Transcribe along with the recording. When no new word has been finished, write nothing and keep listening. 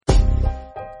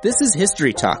This is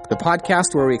History Talk, the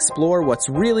podcast where we explore what's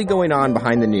really going on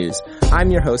behind the news.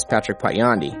 I'm your host, Patrick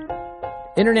Patyandi.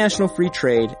 International free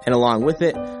trade, and along with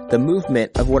it, the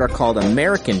movement of what are called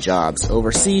American jobs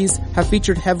overseas, have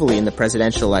featured heavily in the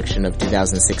presidential election of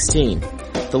 2016.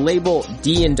 The label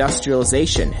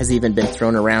Deindustrialization has even been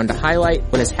thrown around to highlight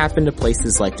what has happened to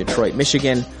places like Detroit,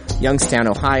 Michigan, Youngstown,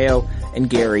 Ohio, and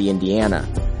Gary, Indiana.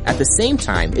 At the same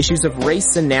time, issues of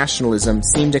race and nationalism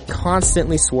seem to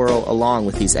constantly swirl along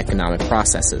with these economic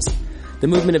processes. The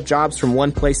movement of jobs from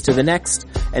one place to the next,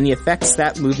 and the effects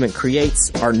that movement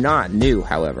creates, are not new,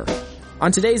 however.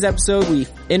 On today's episode, we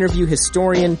interview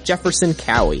historian Jefferson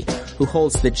Cowie, who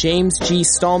holds the James G.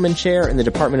 Stallman Chair in the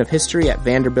Department of History at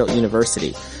Vanderbilt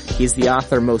University. He's the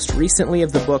author most recently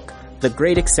of the book, The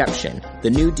Great Exception,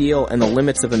 The New Deal and the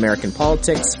Limits of American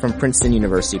Politics from Princeton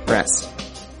University Press.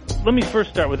 Let me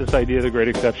first start with this idea of the Great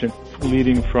Exception,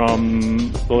 leading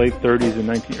from the late 30s and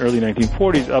early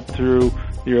 1940s up through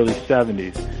the early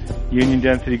 70s. Union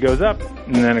density goes up,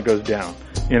 and then it goes down.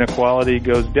 Inequality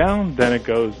goes down, then it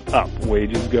goes up.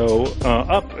 Wages go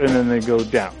up, and then they go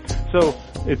down. So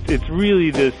it's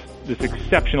really this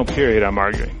exceptional period, I'm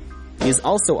arguing. He has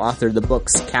also authored the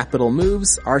books Capital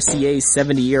Moves, RCA's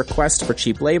 70-Year Quest for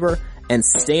Cheap Labor, and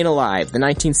Staying Alive, the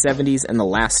 1970s and the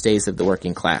Last Days of the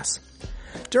Working Class.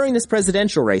 During this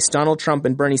presidential race, Donald Trump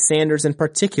and Bernie Sanders in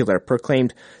particular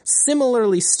proclaimed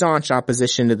similarly staunch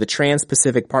opposition to the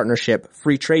Trans-Pacific Partnership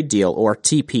Free Trade Deal, or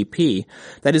TPP,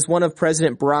 that is one of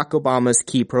President Barack Obama's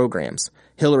key programs.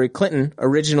 Hillary Clinton,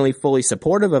 originally fully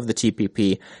supportive of the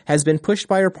TPP, has been pushed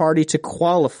by her party to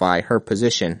qualify her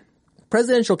position.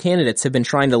 Presidential candidates have been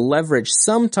trying to leverage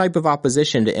some type of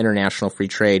opposition to international free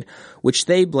trade, which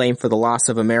they blame for the loss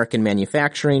of American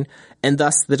manufacturing and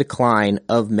thus the decline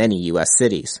of many U.S.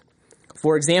 cities.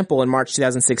 For example, in March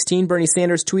 2016, Bernie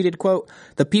Sanders tweeted, quote,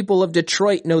 "The people of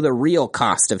Detroit know the real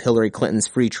cost of Hillary Clinton's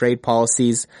free trade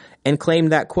policies," and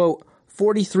claimed that, quote,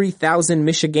 43,000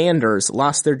 Michiganders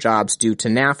lost their jobs due to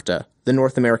NAFTA, the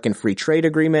North American Free Trade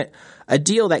Agreement, a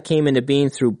deal that came into being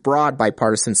through broad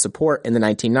bipartisan support in the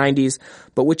 1990s,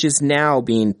 but which is now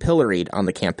being pilloried on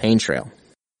the campaign trail.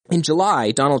 In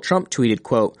July, Donald Trump tweeted,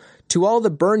 quote, "To all the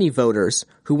Bernie voters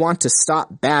who want to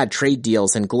stop bad trade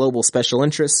deals and global special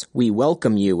interests, we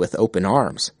welcome you with open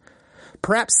arms."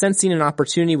 Perhaps sensing an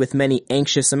opportunity with many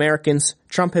anxious Americans,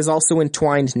 Trump has also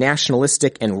entwined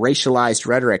nationalistic and racialized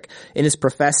rhetoric in his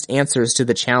professed answers to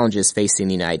the challenges facing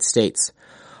the United States.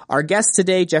 Our guest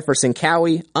today, Jefferson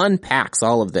Cowie, unpacks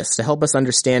all of this to help us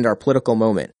understand our political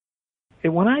moment.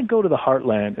 When I go to the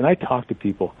heartland and I talk to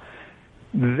people,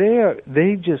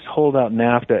 they just hold out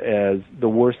NAFTA as the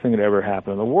worst thing that ever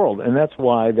happened in the world, and that's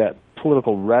why that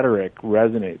political rhetoric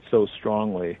resonates so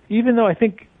strongly. Even though I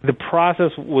think the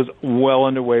process was well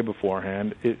underway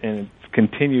beforehand, and it's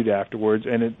continued afterwards,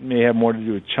 and it may have more to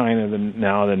do with China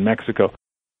than Mexico.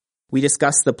 We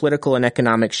discuss the political and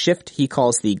economic shift he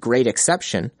calls the Great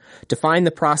Exception, define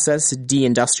the process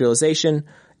deindustrialization,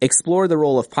 explore the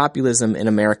role of populism in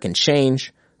American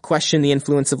change, question the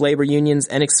influence of labor unions,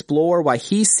 and explore why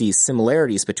he sees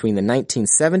similarities between the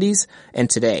 1970s and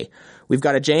today. We've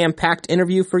got a jam-packed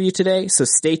interview for you today, so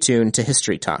stay tuned to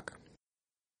History Talk.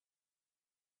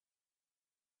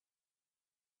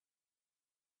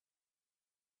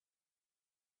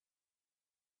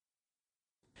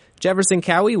 Jefferson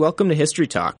Cowie, welcome to History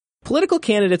Talk. Political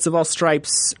candidates of all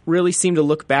stripes really seem to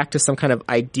look back to some kind of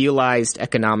idealized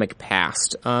economic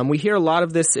past. We hear a lot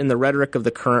of this in the rhetoric of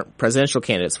the current presidential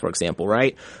candidates, for example,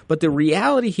 right? But the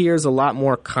reality here is a lot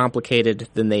more complicated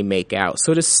than they make out.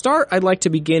 So to start, I'd like to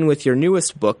begin with your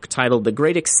newest book titled The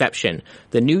Great Exception,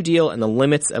 The New Deal and the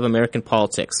Limits of American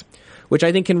Politics, which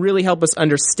I think can really help us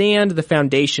understand the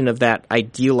foundation of that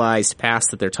idealized past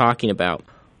that they're talking about.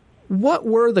 What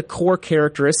were the core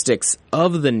characteristics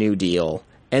of the New Deal?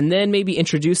 And then maybe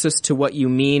introduce us to what you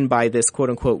mean by this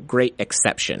quote-unquote great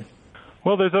exception.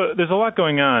 Well, there's a lot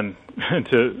going on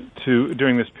to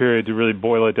during this period to really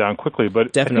boil it down quickly.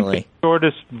 But definitely, I think the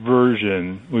shortest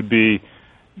version would be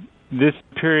this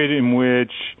period in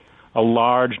which a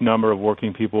large number of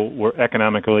working people were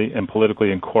economically and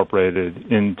politically incorporated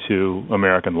into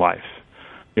American life.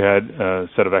 You had a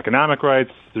set of economic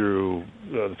rights through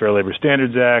the Fair Labor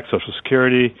Standards Act, Social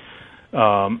Security,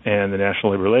 and the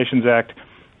National Labor Relations Act.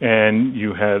 And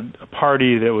you had a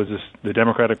party that was the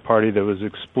Democratic Party that was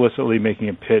explicitly making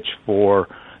a pitch for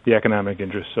the economic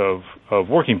interests of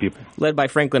working people. Led by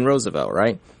Franklin Roosevelt,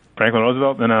 right? Franklin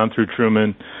Roosevelt, then on through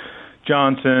Truman,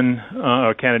 Johnson,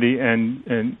 Kennedy,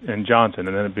 and Johnson,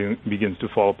 and then it begins to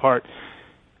fall apart.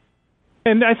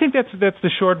 And I think that's the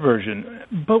short version.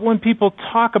 But when people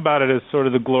talk about it as sort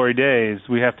of the glory days,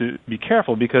 we have to be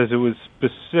careful because it was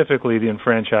specifically the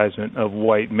enfranchisement of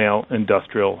white male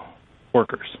industrial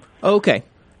workers. Okay.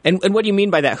 And what do you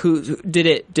mean by that? Who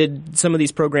did some of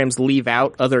these programs leave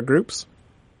out other groups?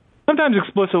 Sometimes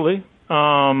explicitly,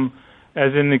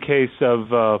 as in the case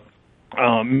of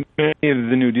many of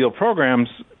the New Deal programs.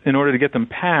 In order to get them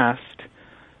passed,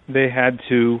 they had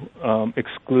to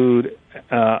exclude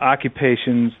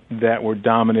occupations that were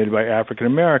dominated by African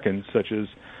Americans, such as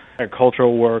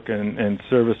agricultural work and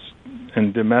service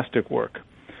and domestic work.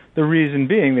 The reason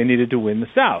being they needed to win the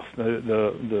South,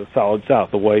 the solid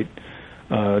South, the white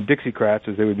Dixiecrats,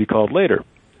 as they would be called later.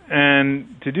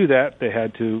 And to do that, they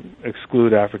had to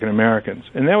exclude African Americans.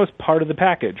 And that was part of the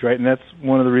package, right? And that's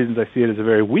one of the reasons I see it as a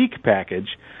very weak package,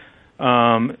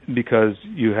 because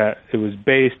it was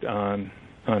based on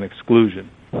exclusion.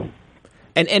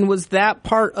 And was that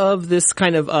part of this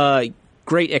kind of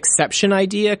great exception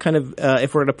idea, kind of,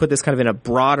 if we're going to put this kind of in a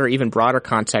broader, even broader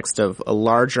context of a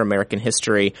larger American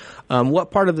history,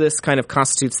 what part of this kind of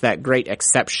constitutes that great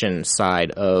exception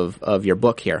side of your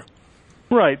book here?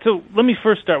 Right. So let me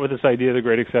first start with this idea of the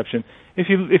great exception. If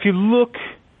you look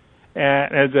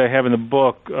at, as I have in the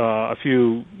book, a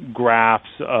few graphs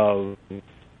of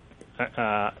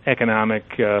economic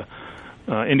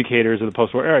indicators of the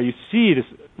post-war era, you see this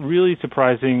really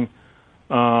surprising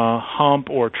hump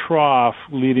or trough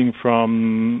leading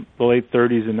from the late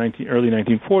 30s and early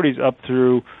 1940s up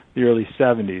through the early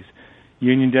 70s.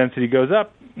 Union density goes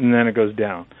up, and then it goes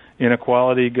down.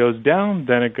 Inequality goes down,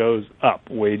 then it goes up.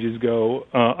 Wages go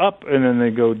up, and then they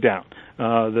go down.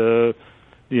 The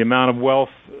amount of wealth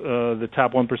the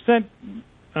top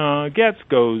 1% gets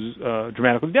goes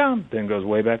dramatically down, then goes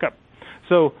way back up.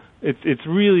 So it's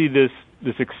really this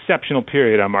exceptional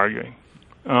period I'm arguing.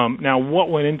 Now, what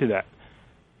went into that?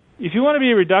 If you want to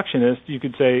be a reductionist, you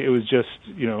could say it was just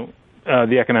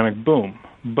the economic boom.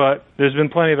 But there's been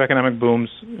plenty of economic booms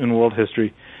in world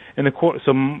history. And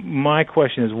so my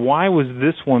question is, why was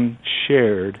this one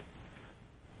shared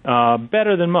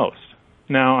better than most?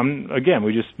 Now, again,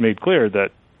 we just made clear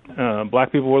that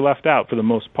black people were left out for the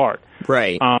most part.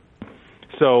 Right.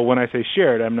 So when I say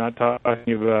shared, I'm not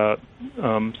talking about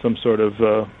some sort of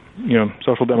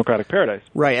social democratic paradise.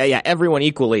 Right. Yeah. Everyone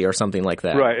equally, or something like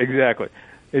that. Right. Exactly.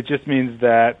 It just means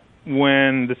that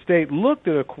when the state looked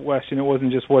at a question, it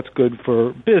wasn't just what's good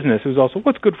for business; it was also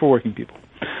what's good for working people.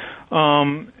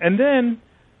 And then,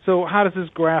 so how does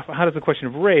the question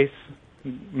of race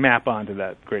map onto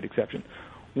that great exception?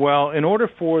 Well, in order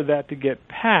for that to get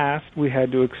passed, we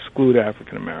had to exclude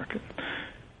African Americans.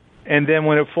 And then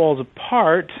when it falls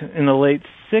apart in the late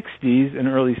 60s and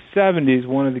early 70s,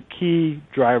 one of the key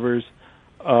drivers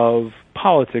of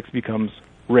politics becomes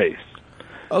race.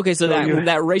 Okay, so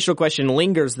that racial question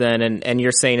lingers then, and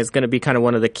you're saying it's going to be kind of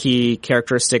one of the key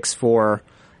characteristics for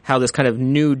how this kind of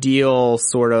New Deal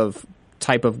sort of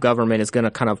type of government is going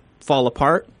to kind of fall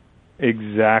apart?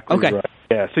 Exactly. Okay. Right.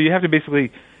 Yeah. So you have to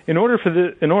basically, in order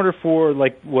for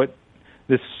like what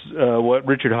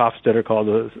Richard Hofstadter called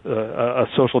a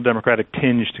social democratic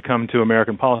tinge to come to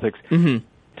American politics, mm-hmm.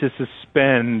 to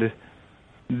suspend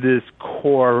this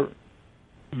core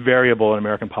variable in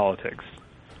American politics,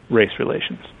 race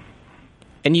relations.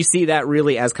 And you see that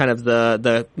really as kind of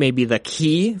the maybe the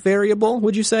key variable,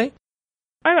 would you say?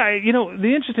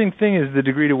 The interesting thing is the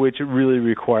degree to which it really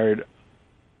required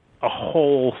a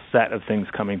whole set of things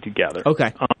coming together.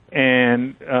 Okay.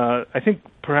 And I think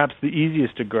perhaps the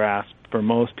easiest to grasp for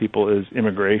most people is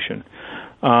immigration.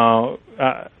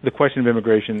 The question of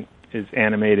immigration is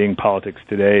animating politics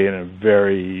today in a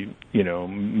very,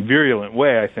 virulent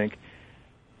way, I think.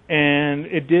 And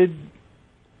it did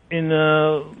in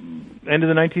the end of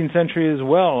the 19th century as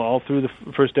well, all through the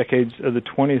first decades of the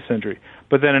 20th century.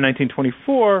 But then in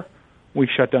 1924, we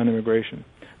shut down immigration.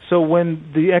 So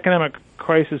when the economic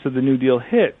crisis of the New Deal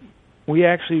hit, we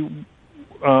actually,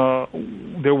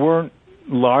 there weren't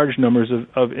large numbers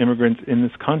of immigrants in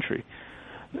this country.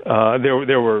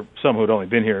 There were some who had only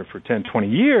been here for 10, 20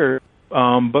 years,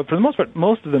 but for the most part,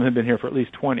 most of them had been here for at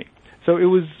least 20. So it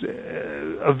was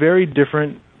a very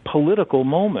different political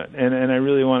moment, and I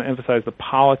really want to emphasize the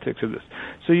politics of this.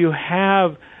 So you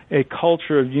have a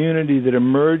culture of unity that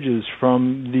emerges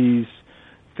from these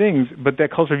things, but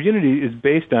that culture of unity is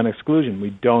based on exclusion. We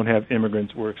don't have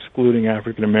immigrants, we're excluding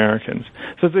African Americans.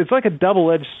 So it's like a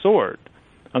double-edged sword.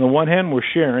 On the one hand, we're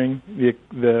sharing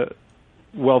the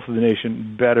wealth of the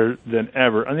nation better than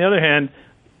ever. On the other hand,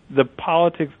 the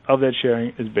politics of that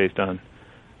sharing is based on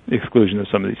exclusion of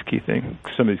some of these key things,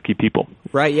 some of these key people.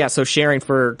 Right, yeah, so sharing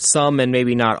for some and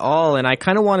maybe not all. And I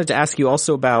kind of wanted to ask you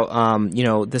also about,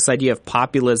 this idea of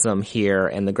populism here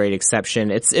and the Great Exception.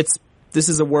 This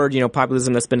is a word,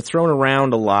 populism, that's been thrown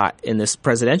around a lot in this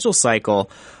presidential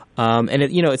cycle. And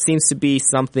it seems to be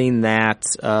something that,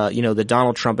 the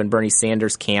Donald Trump and Bernie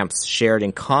Sanders camps shared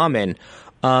in common.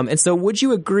 And so would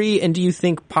you agree, and do you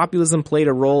think populism played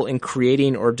a role in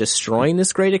creating or destroying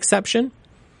this Great Exception?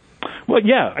 Well,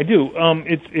 yeah, I do.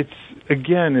 It's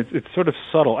sort of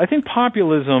subtle. I think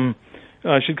populism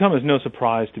should come as no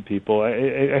surprise to people.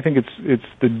 I think it's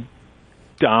the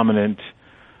dominant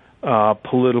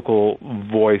political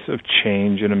voice of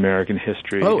change in American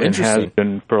history, and has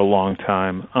been for a long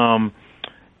time. I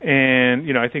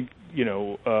think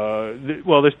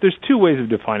there's two ways of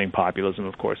defining populism,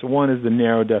 of course. One is the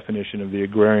narrow definition of the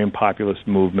agrarian populist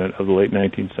movement of the late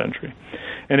 19th century.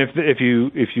 And if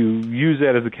you use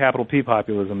that as a capital P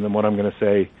populism, then what I'm going to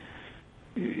say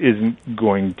isn't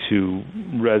going to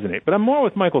resonate. But I'm more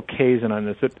with Michael Kazin on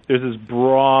this, that there's this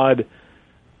broad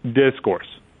discourse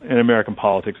in American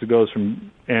politics. It goes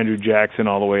from Andrew Jackson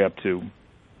all the way up to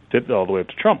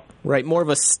Trump. Right, more of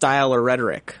a style or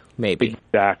rhetoric, maybe.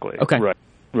 Exactly. Okay.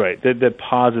 Right. That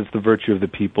posits the virtue of the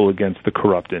people against the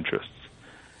corrupt interests.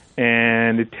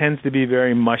 And it tends to be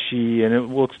very mushy, and it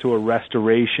looks to a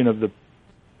restoration of the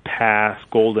past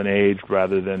golden age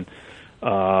rather than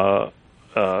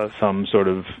some sort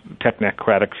of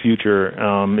technocratic future.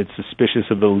 It's suspicious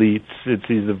of elites. It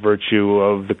sees the virtue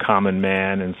of the common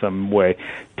man in some way.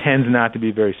 Tends not to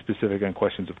be very specific on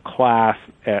questions of class,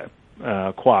 but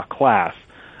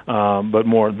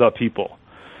more the people.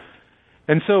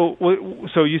 And so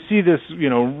you see this,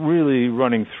 really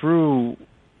running through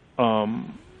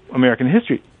American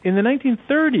history. In the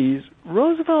 1930s,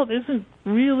 Roosevelt isn't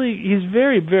really, he's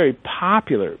very, very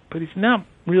popular, but he's not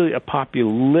really a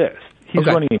populist. He's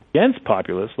running against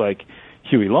populists like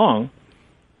Huey Long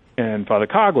and Father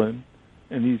Coughlin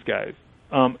and these guys,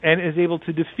 and is able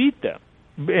to defeat them.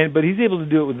 But he's able to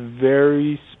do it with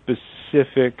very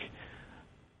specific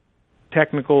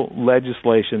technical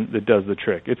legislation that does the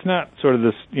trick. It's not sort of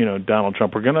this, Donald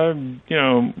Trump, we're going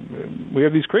to, we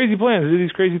have these crazy plans to do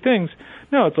these crazy things.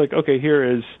 No, it's like, okay,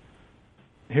 here's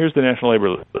the National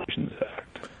Labor Relations Act.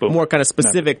 Boom. More kind of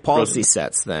specific policy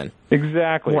sets then.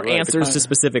 Exactly. More answers to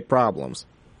specific problems.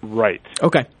 Right.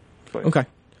 Okay. Right. Okay.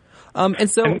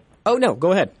 No,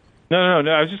 go ahead. No.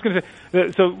 I was just going to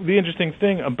say, so the interesting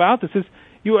thing about this is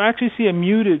you actually see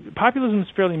populism is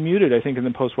fairly muted, I think, in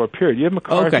the post-war period. You have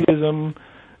McCarthyism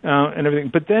and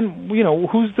everything. But then,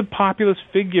 who's the populist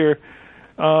figure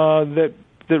that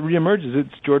reemerges?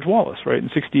 It's George Wallace, right?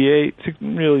 In 68,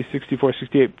 really 64,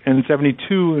 68, and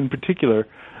 72 in particular,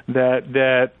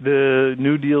 that the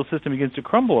New Deal system begins to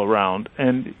crumble around,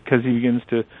 and because he begins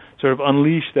to sort of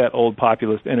unleash that old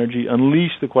populist energy,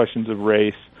 unleash the questions of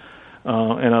race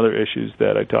and other issues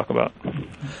that I talk about.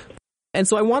 And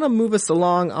so I want to move us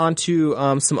along onto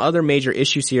some other major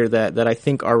issues here that I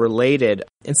think are related.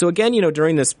 And so again,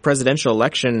 during this presidential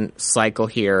election cycle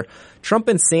here, Trump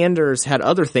and Sanders had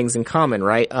other things in common,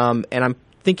 right? And I'm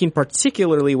thinking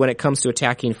particularly when it comes to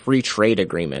attacking free trade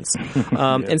agreements.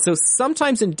 And so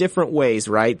sometimes in different ways,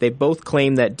 right? They both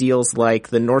claim that deals like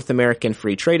the North American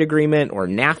Free Trade Agreement, or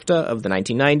NAFTA of the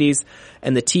 1990s,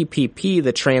 and the TPP,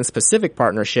 the Trans-Pacific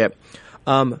Partnership,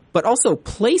 but also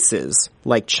places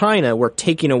like China were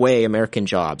taking away American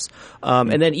jobs.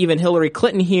 And then even Hillary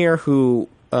Clinton here, who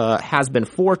has been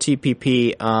for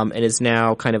TPP and is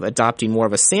now kind of adopting more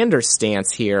of a Sanders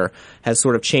stance here, has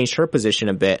sort of changed her position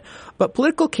a bit. But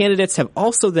political candidates have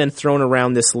also then thrown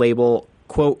around this label,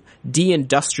 quote,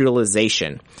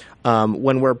 deindustrialization,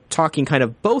 when we're talking kind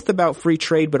of both about free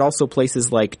trade, but also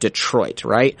places like Detroit,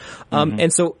 right?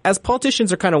 And so as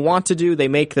politicians are kind of want to do, they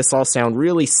make this all sound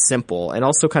really simple and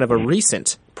also kind of a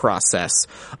recent process.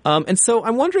 And so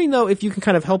I'm wondering, though, if you can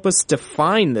kind of help us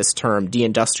define this term,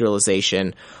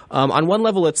 deindustrialization. On one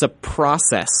level, it's a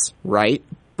process, right?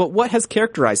 But what has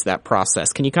characterized that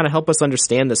process? Can you kind of help us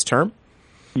understand this term?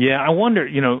 Yeah, I wonder,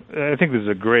 I think this is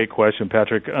a great question,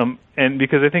 Patrick, and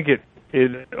because I think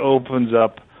it opens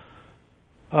up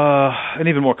an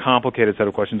even more complicated set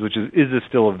of questions, which is this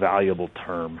still a valuable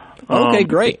term? Okay,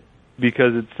 great.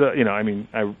 Because it's,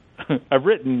 I've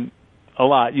written a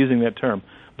lot using that term,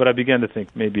 but I began to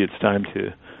think maybe it's time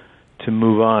to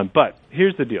move on. But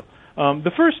here's the deal.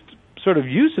 The first sort of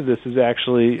use of this is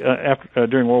actually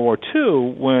during World War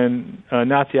II, when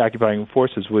Nazi occupying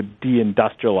forces would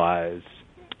deindustrialize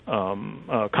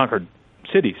conquered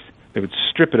cities. They would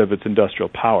strip it of its industrial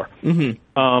power.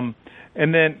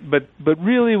 And then, but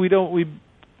really, we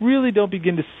really don't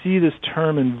begin to see this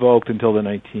term invoked until the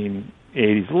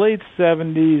 1980s, late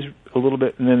 70s, a little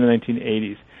bit, and then the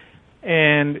 1980s.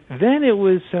 And then it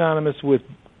was synonymous with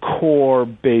core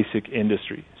basic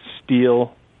industry,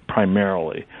 steel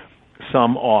primarily,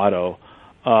 some auto,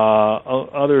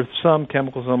 some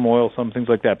chemicals, some oil, some things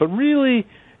like that. But really,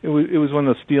 it was when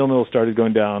the steel mills started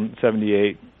going down,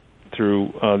 78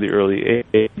 through the early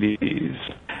 80s,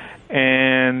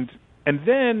 and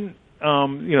then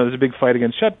there's a big fight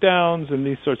against shutdowns and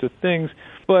these sorts of things.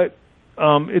 But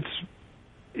it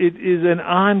is an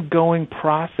ongoing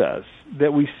process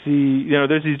that we see.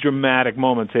 There's these dramatic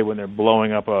moments, say when they're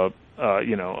blowing up a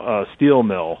steel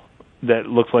mill that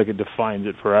looks like it defines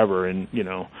it forever in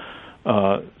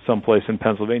someplace in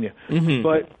Pennsylvania. Mm-hmm.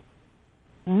 But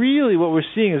really what we're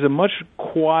seeing is a much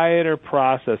quieter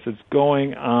process that's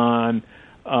going on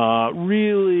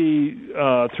really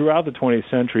throughout the 20th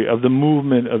century of the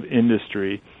movement of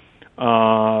industry.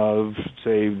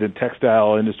 Say the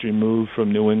textile industry moved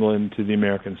from New England to the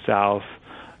American South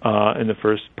in the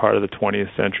first part of the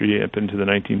 20th century up into the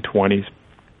 1920s.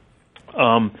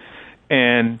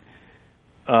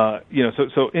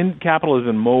 So in capital has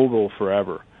been mobile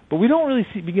forever. But we don't really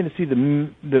begin to see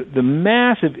the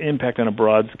massive impact on a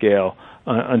broad scale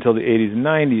until the 80s and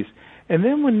 90s. And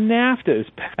then when NAFTA is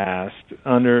passed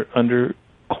under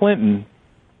Clinton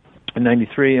in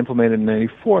 93, implemented in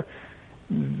 94,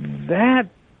 that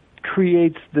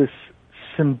creates this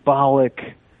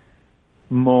symbolic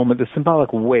moment, the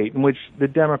symbolic weight in which the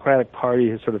Democratic Party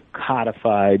has sort of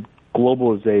codified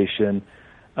globalization,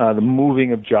 the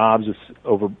moving of jobs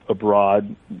over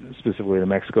abroad, specifically to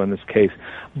Mexico in this case.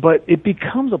 But it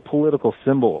becomes a political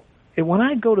symbol. And when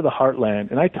I go to the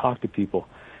heartland and I talk to people,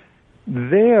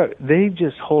 they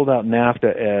just hold out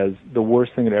NAFTA as the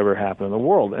worst thing that ever happened in the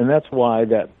world. And that's why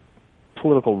that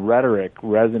political rhetoric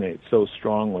resonates so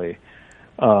strongly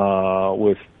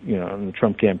with the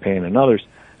Trump campaign and others,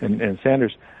 and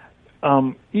Sanders.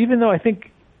 Even though I think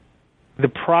the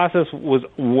process was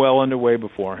well underway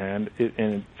beforehand, and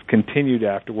it continued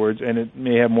afterwards, and it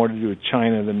may have more to do with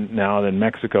China than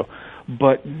Mexico.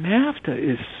 But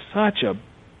NAFTA is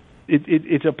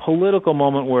it's a political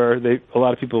moment where a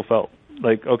lot of people felt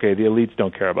like, okay, the elites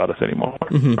don't care about us anymore.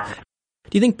 Mm-hmm.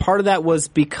 Do you think part of that was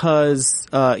because,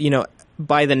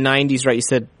 by the 90s, right, you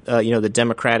said, the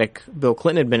Democratic Bill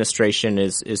Clinton administration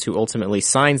is who ultimately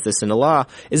signs this into law.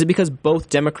 Is it because both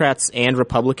Democrats and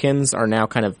Republicans are now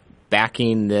kind of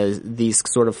backing these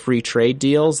sort of free trade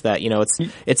deals that, it's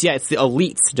the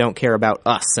elites don't care about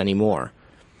us anymore?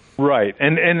 Right.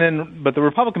 But the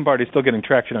Republican Party is still getting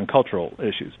traction on cultural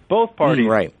issues. Both parties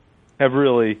have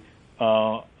really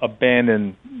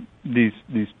abandoned these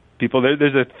people.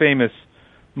 There's a famous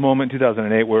moment in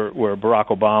 2008 where Barack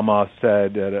Obama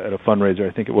said at a fundraiser,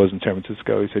 I think it was in San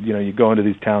Francisco, he said, you go into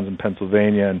these towns in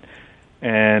Pennsylvania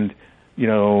and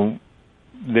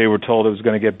they were told it was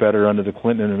going to get better under the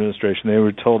Clinton administration. They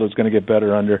were told it was going to get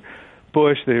better under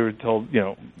Bush. They were told,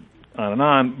 on and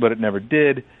on, but it never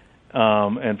did.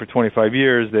 And for 25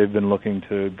 years, they've been looking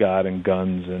to God and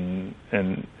guns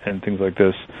and things like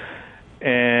this.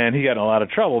 And he got in a lot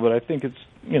of trouble, but I think it's,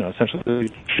 essentially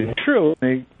true.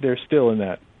 They're still in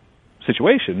that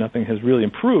situation. Nothing has really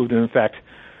improved. And in fact,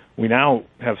 we now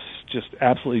have just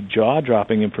absolutely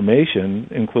jaw-dropping information,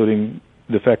 including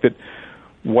the fact that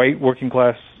white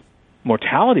working-class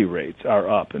mortality rates are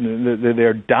up, and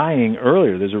they're dying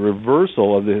earlier. There's a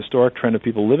reversal of the historic trend of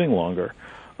people living longer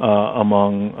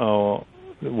among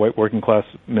white working-class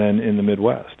men in the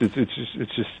Midwest. It's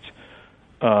just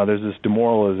there's this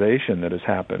demoralization that has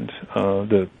happened.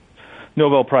 The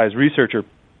Nobel Prize researcher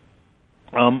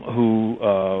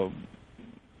who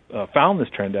found this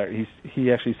trend,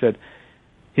 he actually said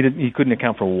he couldn't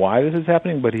account for why this is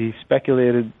happening, but he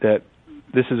speculated that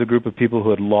this is a group of people who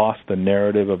had lost the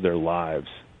narrative of their lives,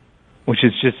 which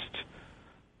is just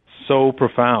so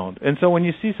profound. And so when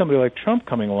you see somebody like Trump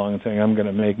coming along and saying, I'm going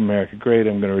to make America great,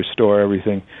 I'm going to restore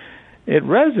everything, it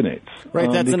resonates. Right,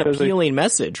 that's an appealing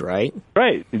message, right?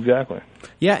 Right, exactly.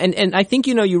 Yeah, and I think,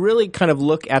 you really kind of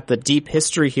look at the deep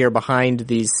history here behind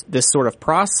this sort of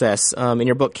process. In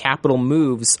your book, Capital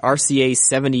Moves, RCA's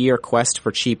 70-year quest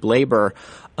for cheap labor,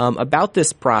 about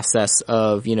this process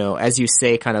of, as you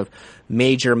say, kind of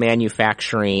major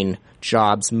manufacturing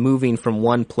jobs moving from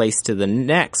one place to the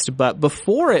next. But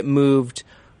before it moved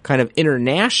kind of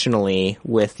internationally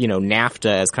with, NAFTA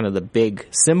as kind of the big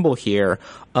symbol here,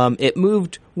 it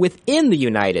moved within the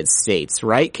United States,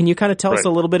 right? Can you kind of tell us a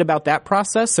little bit about that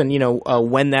process and,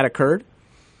 when that occurred?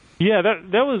 Yeah,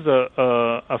 that was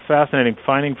a fascinating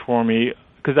finding for me,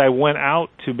 because I went out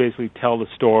to basically tell the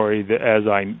story as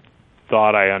I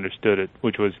thought I understood it,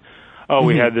 which was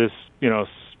we had this,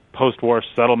 post-war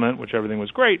settlement, which everything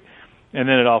was great, and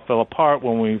then it all fell apart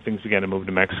when things began to move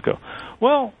to Mexico.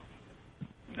 Well,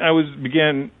 I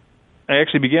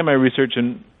actually began my research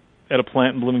at a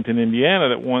plant in Bloomington, Indiana,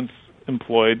 that once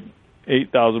employed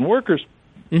 8,000 workers.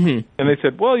 And they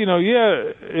said, well,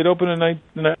 it opened in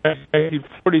the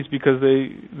 1940s because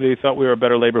they thought we were a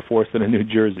better labor force than in New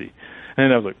Jersey.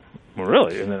 And I was like, well,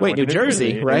 really? And then wait, New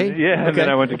Jersey, right? And then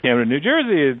I went to Camden, New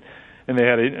Jersey, and they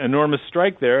had an enormous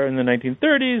strike there in the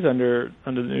 1930s under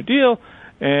the New Deal.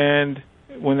 And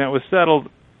when that was settled,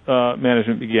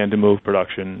 management began to move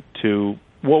production to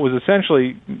what was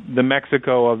essentially the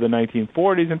Mexico of the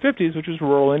 1940s and 50s, which was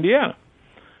rural Indiana.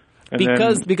 And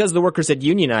because the workers had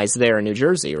unionized there in New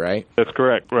Jersey, right? That's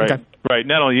correct, right. Okay. Right,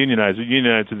 not only unionized, but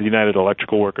unionized with the United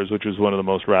Electrical Workers, which was one of the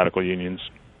most radical unions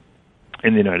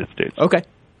in the United States. Okay.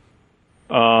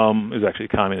 It was actually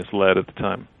communist-led at the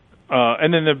time.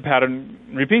 And then the pattern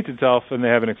repeats itself, and they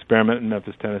have an experiment in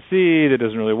Memphis, Tennessee that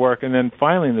doesn't really work. And then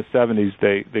finally in the 70s,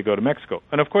 they go to Mexico.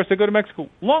 And, of course, they go to Mexico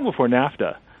long before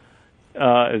NAFTA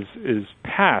is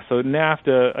passed. So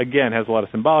NAFTA, again, has a lot of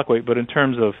symbolic weight, but in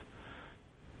terms of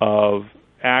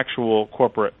actual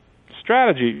corporate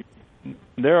strategy,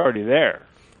 they're already there.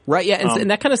 Right, yeah, and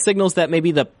that kind of signals that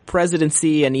maybe the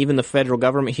presidency and even the federal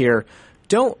government here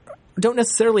don't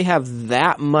necessarily have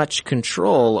that much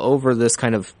control over this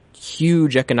kind of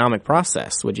huge economic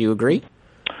process. Would you agree?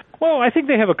 Well, I think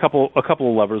they have a couple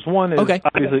of levers. One is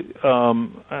obviously, I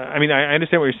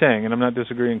understand what you're saying, and I'm not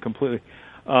disagreeing completely.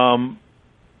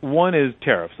 One is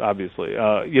tariffs, obviously.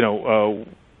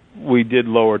 We did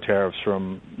lower tariffs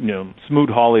from,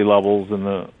 Smoot-Hawley levels in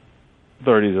the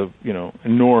 30s of,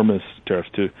 enormous tariffs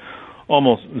to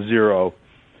almost zero.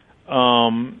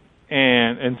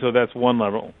 And so that's one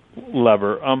lever.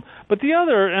 But the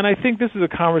other, and I think this is a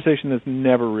conversation that's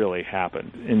never really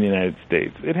happened in the United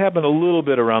States. It happened a little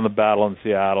bit around the battle in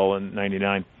Seattle in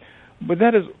 '99. But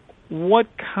that is, what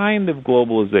kind of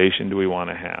globalization do we want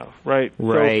to have, right?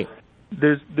 Right.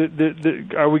 So,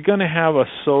 are we going to have a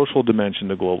social dimension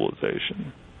to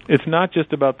globalization? It's not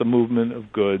just about the movement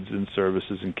of goods and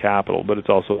services and capital, but it's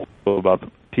also about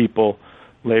the people,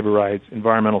 labor rights,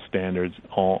 environmental standards,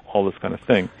 all this kind of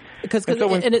thing. Because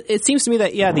it seems to me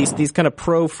that these kind of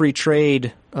pro-free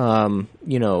trade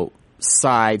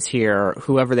sides here,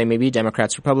 whoever they may be,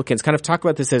 Democrats, Republicans, kind of talk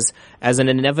about this as an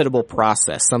inevitable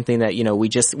process, something that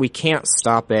we can't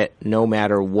stop it no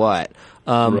matter what.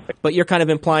 Right. But you're kind of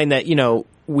implying that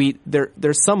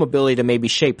there's some ability to maybe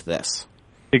shape this.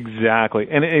 Exactly,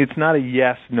 and it's not a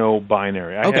yes/no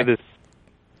binary. I had this,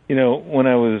 when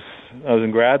I was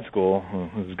in grad school.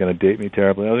 This is going to date me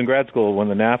terribly. I was in grad school when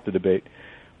the NAFTA debate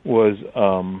was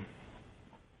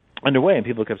underway, and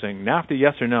people kept saying, NAFTA,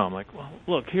 yes or no? I'm like, well,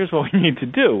 look, here's what we need to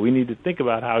do. We need to think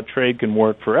about how trade can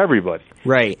work for everybody.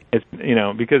 Right. It's,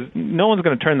 because no one's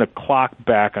going to turn the clock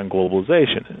back on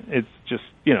globalization. It's just,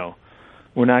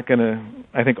 we're not going to,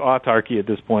 I think autarky at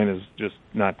this point is just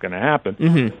not going to happen.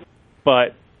 Mm-hmm.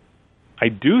 But I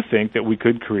do think that we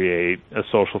could create a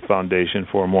social foundation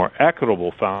for a more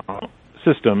equitable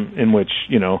system in which,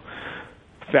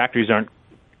 factories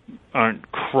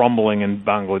aren't crumbling in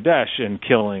Bangladesh and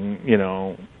killing,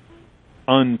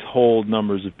 untold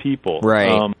numbers of people.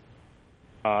 Right.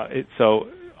 So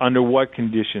under what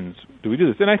conditions do we do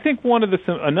this? And I think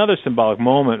another symbolic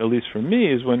moment, at least for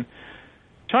me, is when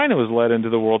China was led into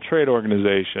the World Trade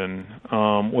Organization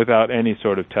without any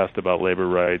sort of test about labor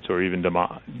rights or even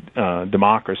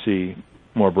democracy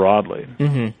more broadly.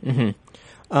 Mm-hmm, mm-hmm.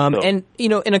 And,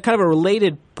 in a kind of a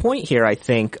related point here, I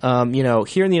think,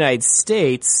 here in the United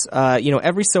States,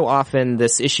 every so often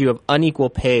this issue of unequal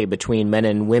pay between men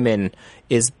and women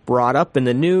is brought up in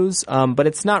the news, but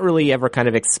it's not really ever kind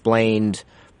of explained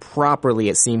properly,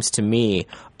 it seems to me.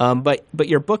 But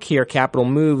your book here, Capital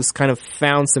Moves, kind of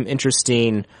found some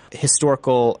interesting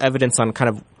historical evidence on kind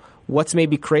of what's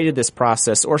maybe created this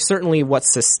process, or certainly what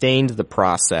sustained the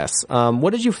process.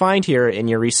 What did you find here in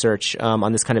your research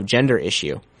on this kind of gender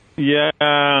issue? Yeah,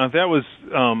 that was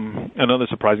another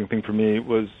surprising thing for me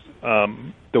was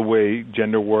the way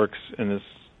gender works in this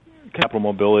capital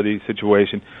mobility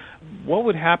situation. What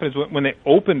would happen is when they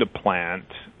opened a plant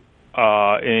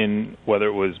in whether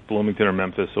it was Bloomington or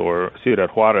Memphis or Ciudad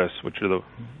Juarez, which are the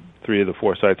three of the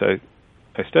four sites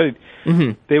I studied,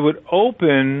 mm-hmm. they would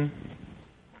open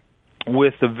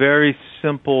with a very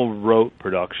simple rote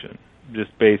production,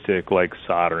 just basic like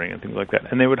soldering and things like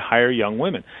that. And they would hire young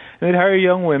women. And they'd hire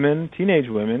young women, teenage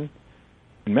women,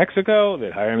 in Mexico.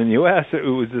 They'd hire them in the U.S. It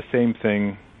was the same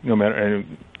thing no matter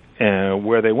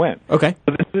where they went. Okay.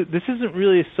 But this isn't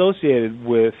really associated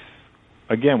with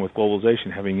again, with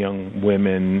globalization, having young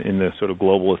women in the sort of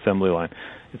global assembly line.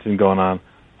 It's been going on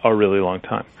a really long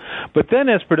time. But then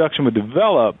as production would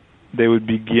develop, they would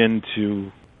begin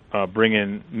to bring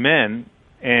in men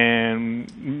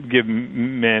and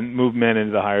move men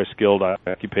into the higher skilled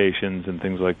occupations and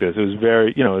things like this. It was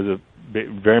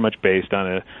very much based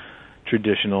on a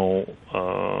traditional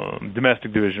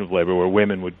domestic division of labor where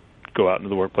women would go out into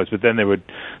the workplace, but then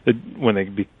when they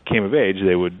became of age,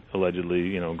 they would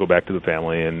allegedly, go back to the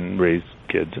family and raise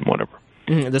kids and whatever.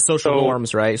 The social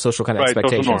norms, right? Social kind of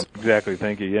expectations. Social norms. Exactly.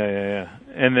 Thank you. Yeah.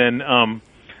 And then,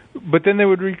 but then they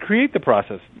would recreate the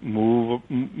process,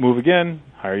 move again,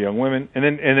 hire young women, and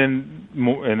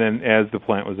then as the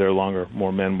plant was there longer,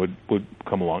 more men would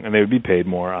come along, and they would be paid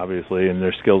more, obviously, and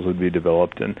their skills would be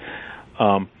developed, and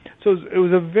so it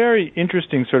was a very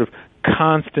interesting sort of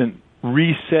constant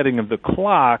resetting of the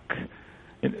clock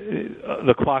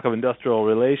of industrial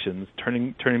relations,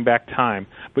 turning back time,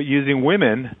 but using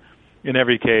women, in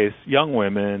every case, young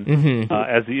women,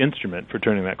 as the instrument for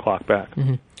turning that clock back.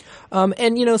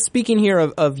 And, speaking here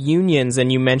of unions,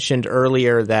 and you mentioned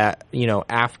earlier that,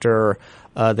 after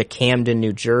the Camden,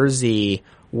 New Jersey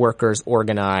workers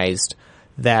organized,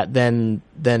 that then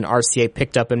RCA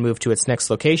picked up and moved to its next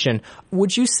location.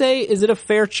 Would you say, is it a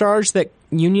fair charge that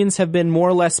unions have been more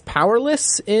or less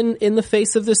powerless in the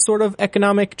face of this sort of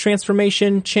economic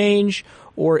transformation change,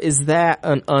 or is that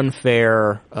an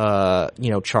unfair,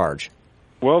 charge?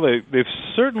 Well, they've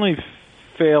certainly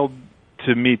failed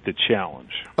to meet the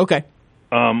challenge. Okay.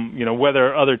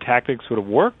 Whether other tactics would have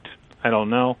worked, I don't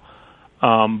know.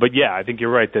 But yeah, I think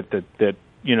you're right that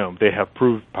they have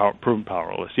proven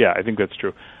powerless. Yeah, I think that's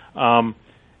true.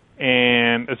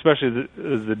 And especially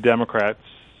as the Democrats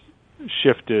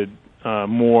shifted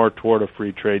more toward a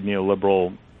free trade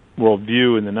neoliberal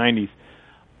worldview in the 90s,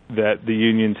 that the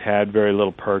unions had very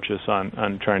little purchase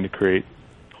on trying to create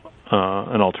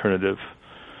an alternative.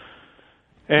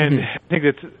 And I think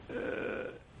it's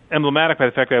emblematic by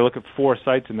the fact that I look at 4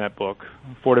 sites in that book,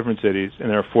 4 different cities, and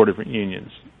there are 4 different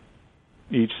unions.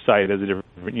 Each site has a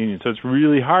different union. So it's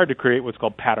really hard to create what's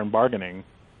called pattern bargaining.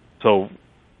 So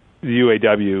the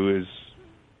UAW is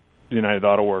the United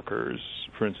Auto Workers,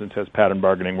 for instance, has pattern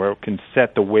bargaining where it can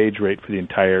set the wage rate for the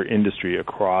entire industry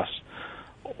across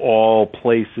all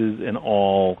places and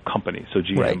all companies. So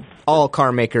GM. Right. All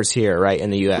car makers here, right,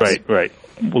 in the U.S. Right.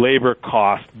 Labor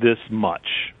costs this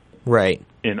much right.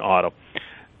 in auto.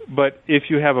 But if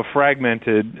you have a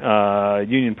fragmented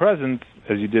union presence,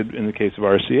 as you did in the case of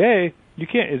RCA, you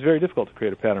can't. It's very difficult to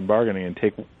create a pattern bargaining and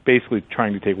basically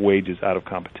trying to take wages out of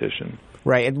competition.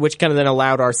 Right, which kind of then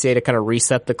allowed RCA to kind of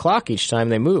reset the clock each time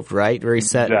they moved, right?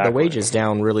 Reset the wages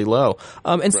down really low.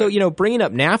 And so, bringing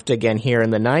up NAFTA again here in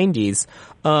the 90s,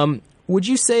 would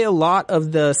you say a lot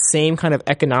of the same kind of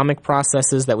economic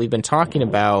processes that we've been talking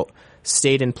about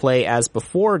stayed in play as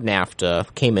before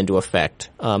NAFTA came into effect?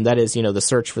 That is, the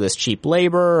search for this cheap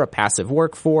labor, a passive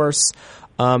workforce.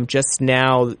 Just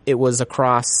now it was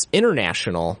across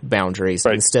international boundaries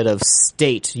instead of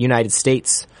United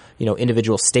States,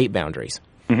 individual state boundaries.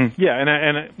 Mm-hmm. Yeah,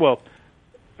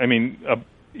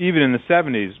 even in the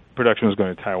 70s, production was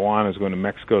going to Taiwan, it was going to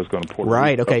Mexico, it was going to Puerto Rico.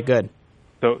 Right, okay, good.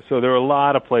 So there were a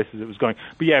lot of places it was going.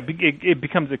 But yeah, it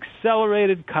becomes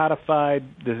accelerated, codified,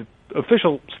 the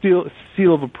official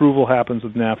seal of approval happens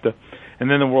with NAFTA, and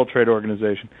then the World Trade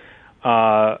Organization.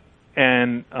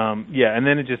 And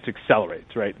then it just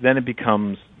accelerates, right? Then it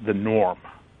becomes the norm.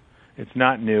 It's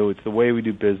not new. It's the way we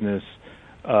do business.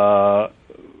 The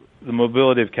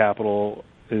mobility of capital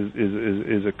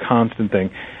is a constant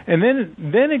thing, and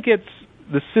then it gets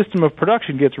the system of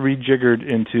production gets rejiggered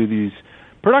into these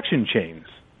production chains,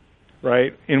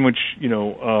 right? In which the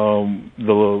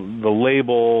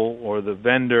label or the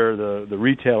vendor, the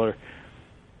retailer,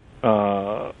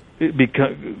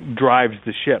 drives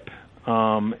the ship.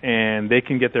 And they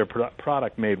can get their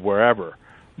product made wherever,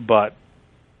 but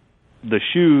the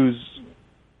shoes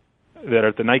that are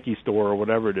at the Nike store or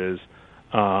whatever it is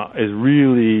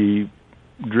really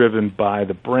driven by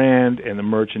the brand and the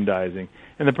merchandising.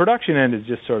 And the production end is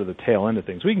just sort of the tail end of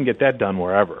things. We can get that done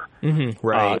wherever. Mm-hmm,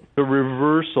 right. The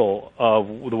reversal of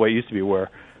the way it used to be, where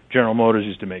General Motors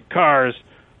used to make cars,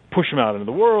 push them out into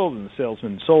the world, and the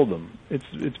salesman sold them.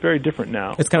 It's very different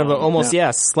now. It's kind of almost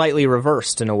slightly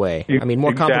reversed in a way.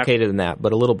 More complicated than that,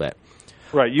 but a little bit.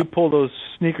 Right. You pull those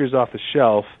sneakers off the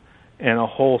shelf, and a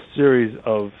whole series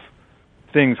of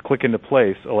things click into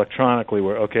place electronically.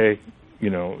 Where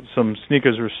some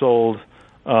sneakers were sold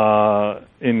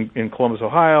in Columbus,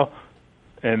 Ohio,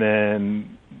 and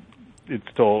then it's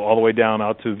told all the way down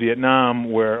out to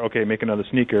Vietnam, where, okay, make another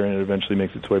sneaker, and it eventually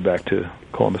makes its way back to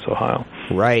Columbus, Ohio.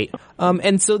 Right.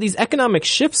 And so these economic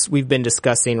shifts we've been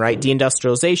discussing, right,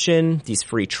 deindustrialization, these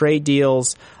free trade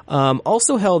deals,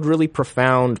 also held really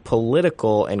profound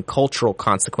political and cultural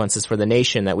consequences for the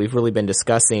nation that we've really been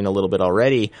discussing a little bit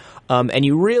already. And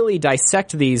you really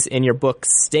dissect these in your book,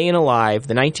 Staying Alive,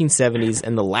 the 1970s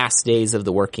and the Last Days of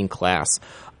the Working Class.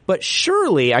 But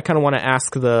surely, I kind of want to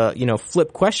ask the,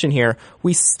 flip question here.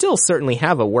 We still certainly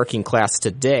have a working class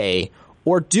today,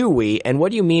 or do we? And what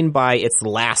do you mean by its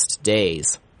last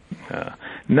days?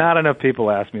 Not enough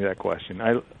people ask me that question.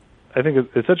 I think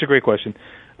it's such a great question.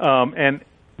 And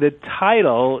the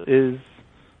title is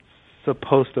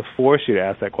supposed to force you to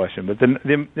ask that question. But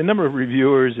the number of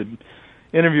reviewers and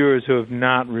interviewers who have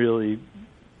not really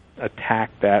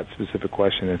attacked that specific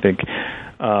question, I think.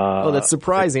 That's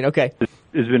surprising. Okay.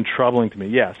 Has been troubling to me.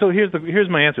 Yeah. So here's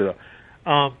my answer,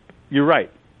 though. You're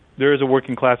right. There is a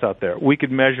working class out there. We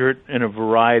could measure it in a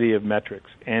variety of metrics,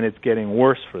 and it's getting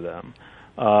worse for them.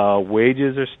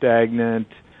 Wages are stagnant.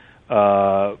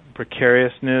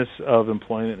 Precariousness of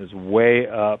employment is way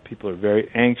up. People are very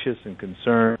anxious and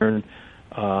concerned.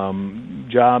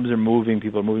 Jobs are moving.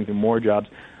 People are moving to more jobs.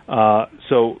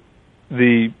 So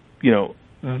the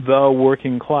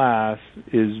working class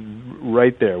is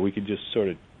right there. We could just sort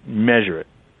of measure it.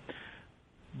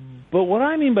 But what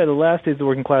I mean by the last days of the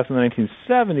working class in the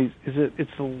 1970s is that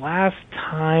it's the last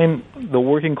time the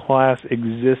working class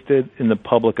existed in the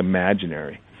public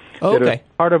imaginary. Oh, okay. That are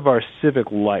part of our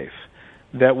civic life,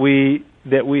 that we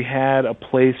had a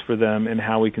place for them in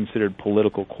how we considered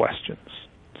political questions.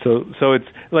 So it's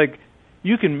like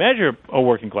you can measure a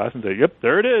working class and say, "Yep,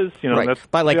 there it is." Right. That's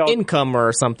by income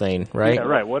or something, right? Yeah,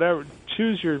 right. Whatever.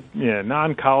 Choose your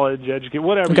non-college, educate,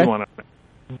 whatever you want to.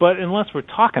 But unless we're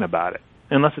talking about it,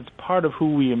 unless it's part of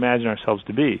who we imagine ourselves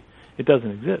to be, it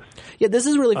doesn't exist. Yeah, this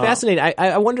is really fascinating.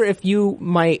 I wonder if you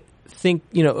might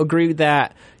agree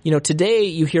that, today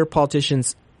you hear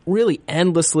politicians really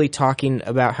endlessly talking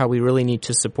about how we really need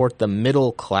to support the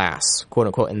middle class, quote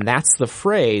unquote, and that's the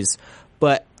phrase.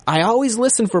 But I always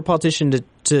listen for a politician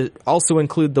to also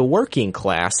include the working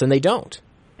class, and they don't.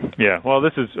 Yeah, well,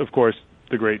 this is, of course,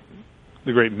 the great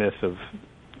myth of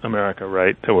America,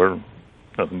 right? That we're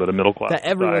nothing but a middle class. That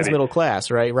everyone's society. middle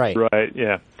class, right? Right. Right.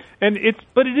 Yeah.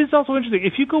 But it is also interesting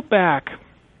if you go back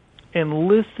and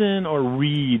listen or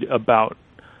read about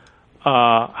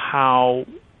how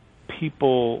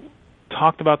people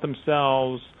talked about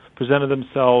themselves, presented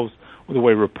themselves, the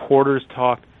way reporters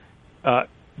talked.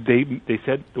 They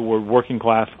said the word working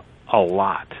class a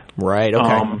lot. Right.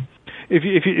 Okay.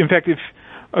 If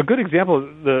a good example,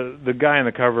 the guy on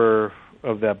the cover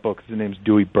of that book, his name's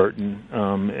Dewey Burton,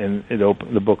 and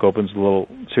the book opens with a little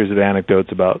series of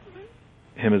anecdotes about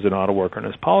him as an auto worker and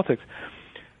his politics.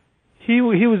 He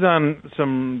was on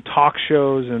some talk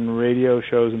shows and radio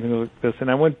shows and things like this,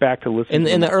 and I went back to listen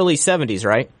in the early 70s,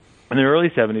 right? In the early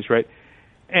 70s, right?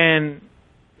 And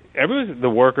everyone's the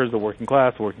workers, the working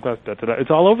class,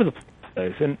 it's all over the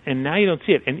place, and now you don't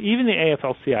see it. And even the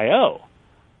AFL-CIO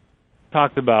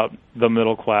talked about the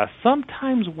middle class,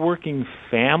 sometimes working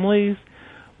families,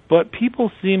 but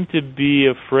people seem to be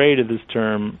afraid of this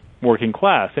term working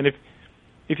class. And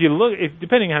if you look,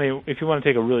 depending on if you want to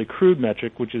take a really crude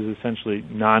metric, which is essentially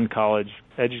non-college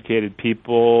educated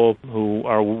people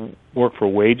who work for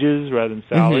wages rather than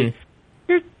salary,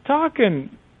 you're talking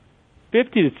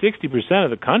 50 to 60% of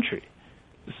the country.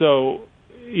 So,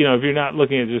 if you're not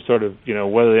looking at just sort of,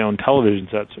 whether they own television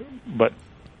sets, but,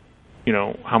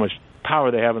 how much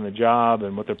power they have in the job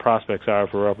and what their prospects are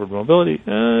for upward mobility,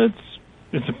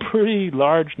 it's a pretty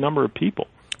large number of people.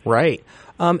 Right.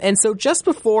 And so just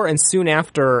before and soon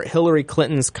after Hillary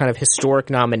Clinton's kind of historic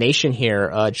nomination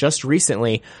here, just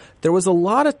recently, there was a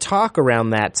lot of talk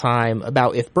around that time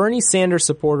about if Bernie Sanders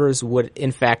supporters would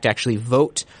in fact actually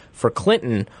vote for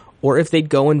Clinton or if they'd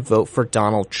go and vote for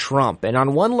Donald Trump. And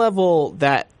on one level,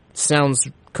 that sounds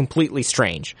completely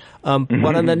strange. But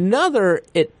on another,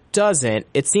 it doesn't.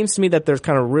 It seems to me that there's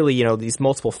kind of really, these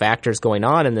multiple factors going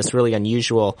on in this really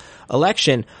unusual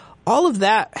election. All of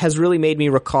that has really made me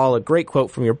recall a great quote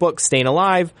from your book, Staying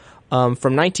Alive, from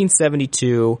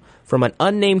 1972, from an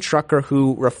unnamed trucker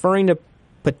who, referring to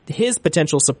his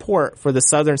potential support for the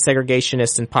Southern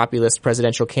segregationist and populist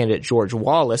presidential candidate George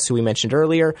Wallace, who we mentioned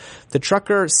earlier, the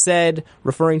trucker said,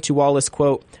 referring to Wallace,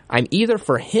 quote, "I'm either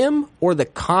for him or the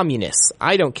communists.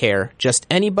 I don't care. Just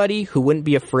anybody who wouldn't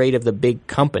be afraid of the big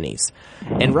companies."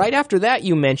 And right after that,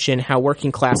 you mention how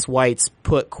working class whites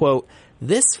put, quote,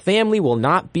 "This family will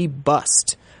not be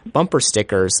bust." bumper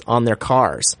stickers on their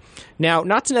cars. Now,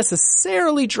 not to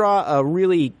necessarily draw a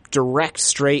really direct,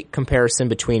 straight comparison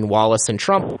between Wallace and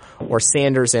Trump or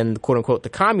Sanders and, quote-unquote, the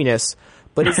communists,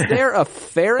 but is there a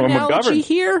fair analogy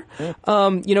here? Yeah.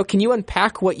 Can you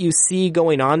unpack what you see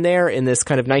going on there in this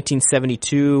kind of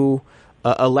 1972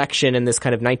 election and this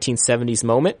kind of 1970s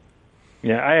moment?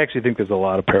 Yeah, I actually think there's a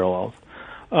lot of parallels.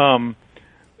 There's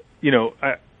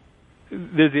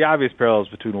the obvious parallels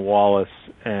between Wallace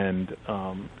and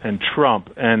Trump,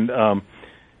 and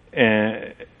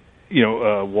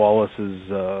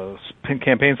Wallace's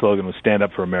campaign slogan was "Stand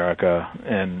up for America,"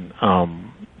 and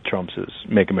Trump's is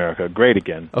 "Make America Great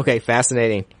Again." Okay,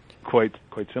 fascinating. Quite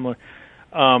similar.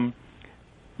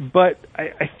 But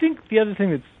I think the other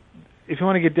thing that's, if you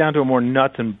want to get down to a more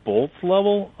nuts and bolts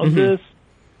level of this,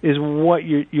 is what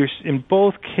you're in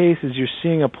both cases, you're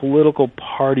seeing a political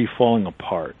party falling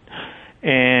apart.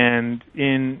 And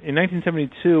in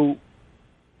 1972,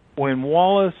 when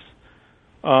Wallace,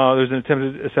 there's an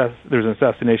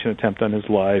assassination attempt on his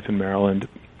life in Maryland,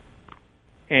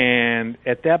 and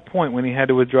at that point, when he had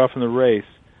to withdraw from the race,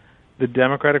 the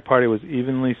Democratic Party was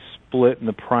evenly split in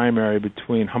the primary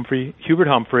between Hubert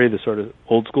Humphrey, the sort of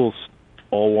old school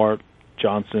stalwart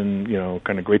Johnson,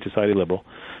 kind of Great Society liberal,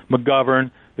 McGovern,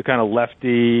 the kind of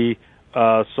lefty,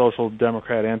 social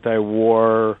democrat,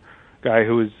 anti-war guy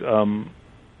who was,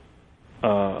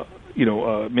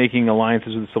 making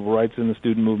alliances with the civil rights and the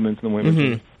student movements and the women's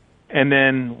movement. And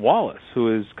then Wallace, who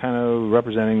is kind of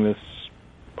representing this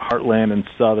heartland and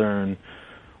southern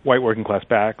white working class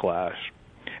backlash.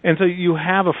 And so you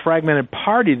have a fragmented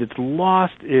party that's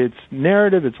lost its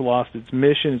narrative, it's lost its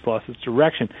mission, it's lost its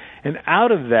direction. And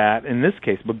out of that, in this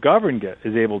case, McGovern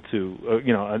is able to,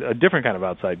 a different kind of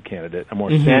outside candidate, a more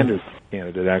Sanders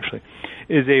candidate actually,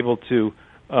 is able to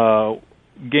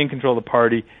gain control of the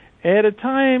party at a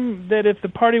time that if the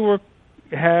party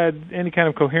had any kind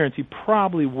of coherence, he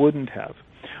probably wouldn't have.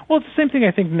 Well, it's the same thing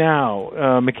I think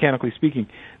now, mechanically speaking,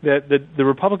 that the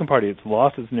Republican Party, it's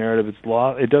lost its narrative,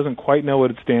 it doesn't quite know what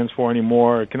it stands for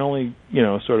anymore. It can only,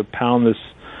 sort of pound this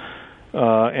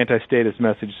anti-statist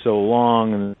message so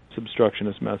long and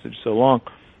obstructionist message so long,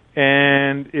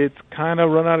 and it's kind of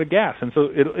run out of gas. And so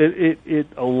it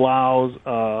allows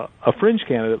a fringe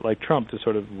candidate like Trump to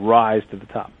sort of rise to the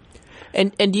top.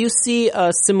 And do you see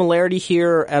a similarity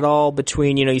here at all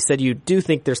between, you said you do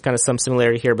think there's kind of some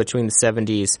similarity here between the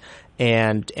 70s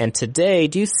and today.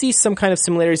 Do you see some kind of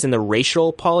similarities in the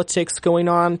racial politics going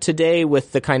on today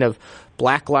with the kind of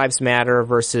Black Lives Matter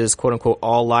versus quote-unquote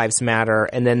All Lives Matter,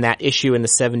 and then that issue in the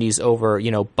 70s over,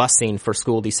 busing for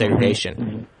school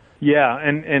desegregation? Yeah,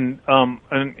 and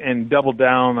double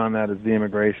down on that is the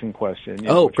immigration question.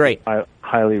 Great.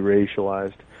 Highly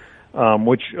racialized.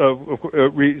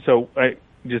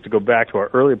 Just to go back to our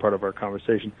earlier part of our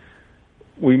conversation,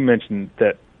 we mentioned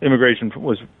that immigration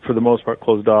was, for the most part,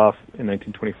 closed off in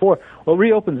 1924. Well, it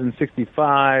reopens in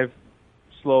 65,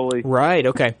 slowly. Right,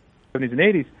 okay. 70s and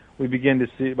 80s, we begin to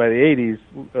see, by the 80s,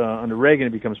 under Reagan,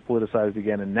 it becomes politicized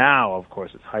again, and now, of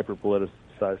course, it's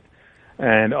hyper-politicized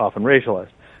and often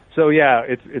racialized. So, yeah,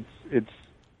 it's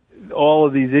all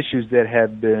of these issues that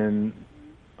had been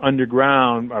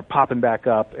underground are popping back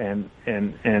up and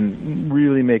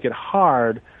really make it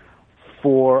hard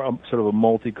for a sort of a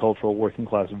multicultural working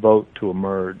class vote to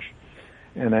emerge,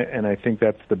 and I think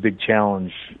that's the big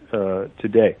challenge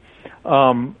today.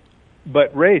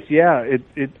 But race, yeah,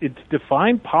 it's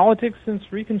defined politics since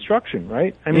Reconstruction,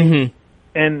 right? I mean,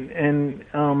 I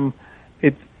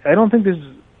don't think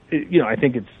I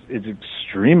think it's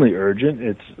extremely urgent.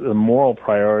 It's a moral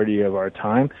priority of our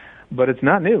time, but it's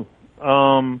not new.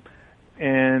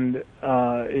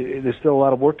 There's still a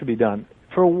lot of work to be done.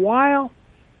 For a while,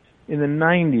 in the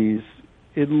 90s,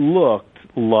 it looked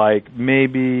like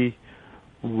maybe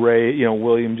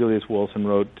William Julius Wilson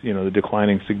wrote, The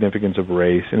Declining Significance of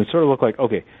Race, and it sort of looked like,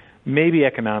 okay, maybe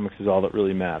economics is all that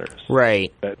really matters.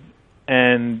 Right.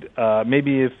 And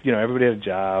maybe if, everybody had a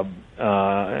job,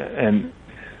 and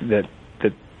that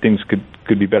things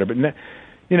could be better. But,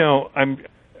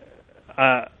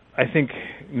 I think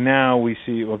now we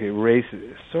see, okay, race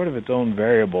is sort of its own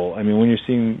variable. I mean, when you're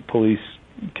seeing police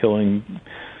killing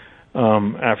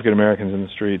African Americans in the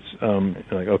streets, you're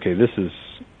like, okay, this is,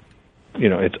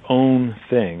 its own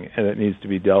thing, and it needs to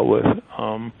be dealt with,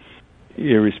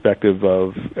 irrespective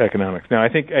of economics. Now, I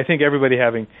think everybody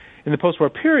having, in the post-war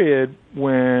period,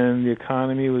 when the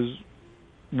economy was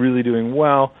really doing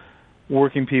well,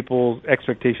 working people's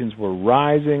expectations were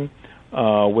rising,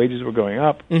 wages were going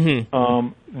up,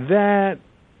 that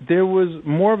there was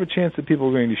more of a chance that people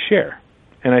were going to share.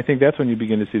 And I think that's when you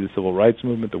begin to see the civil rights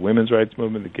movement, the women's rights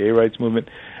movement, the gay rights movement,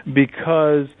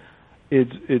 because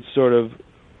it's sort of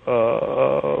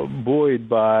buoyed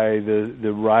by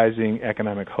the rising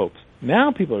economic hopes.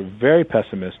 Now people are very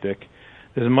pessimistic.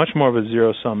 There's much more of a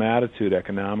zero-sum attitude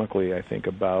economically, I think,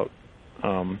 about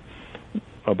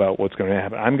what's going to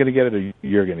happen. I'm going to get it, or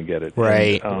you're going to get it.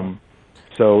 Right. And,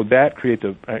 so that creates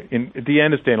at the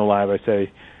end of Staying Alive, I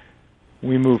say,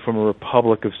 we move from a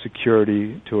republic of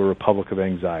security to a republic of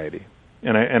anxiety.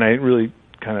 And I really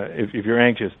kind of, if you're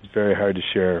anxious, it's very hard to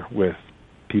share with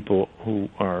people who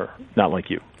are not like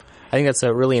you. I think that's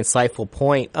a really insightful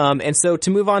point. And so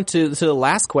to move on to the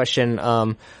last question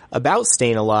about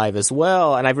Staying Alive as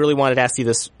well, and I've really wanted to ask you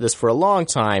this for a long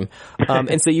time.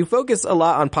 And so you focus a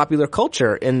lot on popular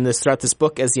culture throughout this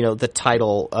book, as the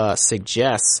title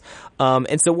suggests.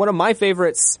 And so one of my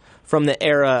favorites from the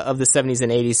era of the 70s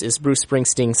and 80s is Bruce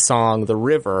Springsteen's song "The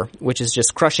River," which is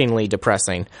just crushingly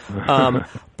depressing.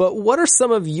 But what are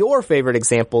some of your favorite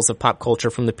examples of pop culture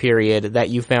from the period that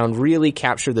you found really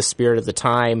capture the spirit of the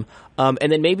time? And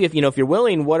then maybe if you're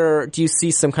willing, do you see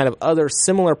some kind of other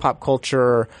similar pop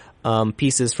culture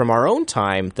pieces from our own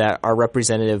time that are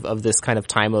representative of this kind of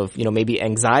time of maybe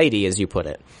anxiety, as you put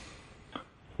it?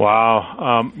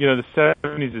 Wow, the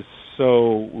 70s is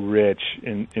so rich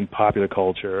in popular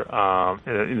culture.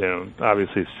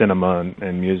 Obviously cinema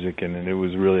and music, and it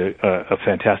was really a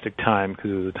fantastic time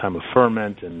because it was a time of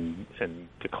ferment and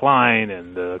decline,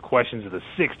 and the questions of the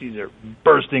 60s are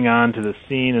bursting onto the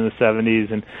scene in the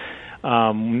 70s, and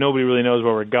nobody really knows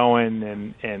where we're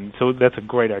going, and so that's a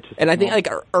great artistic And I think moment.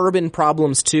 like urban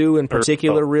problems too, in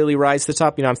particular, really rise to the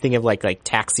top. I'm thinking of like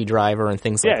Taxi Driver and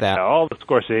things like that. Yeah, all the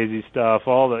Scorsese stuff,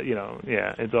 all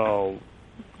the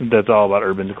that's all about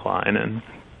urban decline, and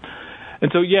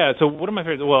so what are my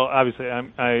favorites? Well, obviously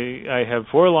I have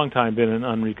for a long time been an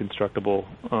unreconstructible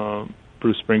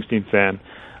Bruce Springsteen fan.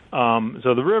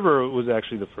 So The River was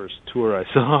actually the first tour I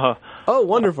saw. Oh,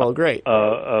 wonderful, great.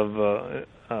 Of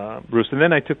Bruce, and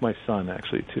then I took my son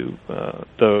actually to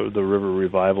the River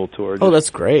Revival tour. Oh,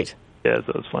 that's great. Yeah, so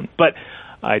it was fun. But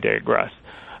I digress.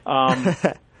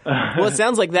 Well, it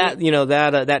sounds like that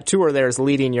that tour there is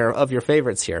leading your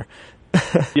favorites here.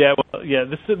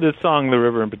 This song, "The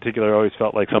River" in particular, always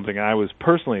felt like something I was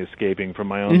personally escaping from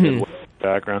my own Midwest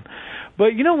background.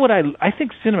 But you know what I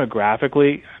think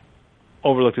cinemagraphically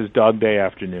overlooked is Dog Day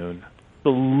Afternoon.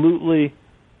 Absolutely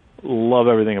love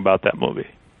everything about that movie.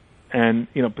 And,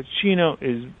 Pacino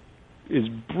is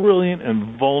brilliant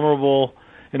and vulnerable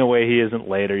in a way he isn't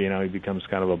later. He becomes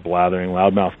kind of a blathering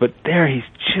loudmouth. But there he's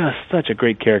just such a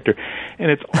great character.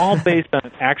 And it's all based on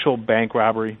an actual bank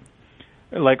robbery.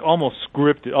 Like almost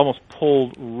scripted, almost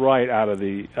pulled right out of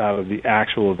the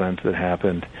actual events that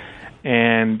happened,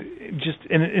 and just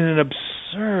in an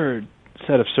absurd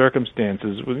set of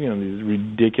circumstances with these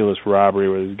ridiculous robbery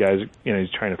where this guy's he's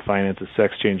trying to finance a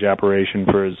sex change operation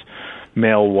for his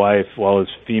male wife while his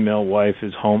female wife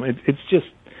is home. It's just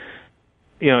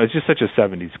it's just such a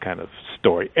 70s kind of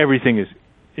story. Everything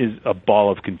is a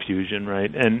ball of confusion,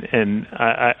 right? And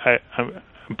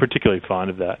I'm particularly fond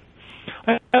of that.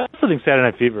 I also think Saturday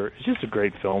Night Fever is just a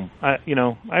great film. I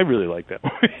really like that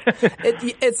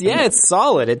movie. It's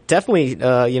solid. It definitely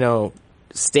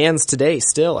stands today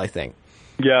still, I think.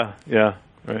 Yeah,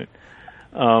 right.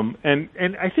 And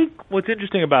I think what's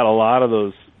interesting about a lot of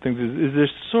those things is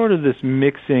there's sort of this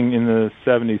mixing in the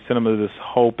 70s cinema, this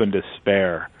hope and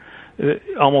despair.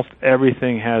 Almost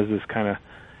everything has this kind of,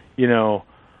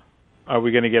 are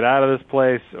we going to get out of this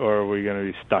place, or are we going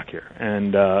to be stuck here?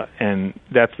 And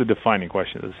that's the defining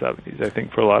question of the 70s, I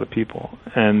think, for a lot of people.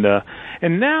 And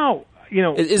now,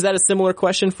 is that a similar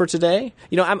question for today?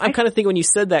 I'm kind of thinking when you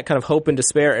said that kind of hope and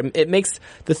despair, it makes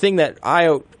the thing that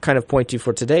I kind of point to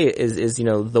for today is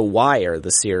The Wire,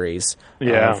 the series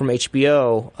from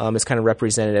HBO, is kind of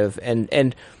representative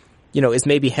and is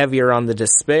maybe heavier on the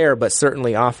despair, but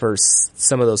certainly offers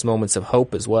some of those moments of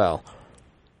hope as well.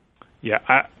 Yeah,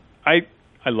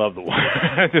 I love The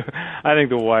Wire. I think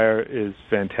The Wire is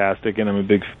fantastic, and I'm a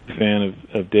big fan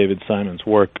of David Simon's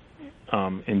work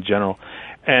in general.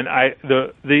 And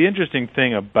the interesting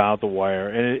thing about The Wire,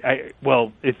 and I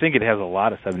think it has a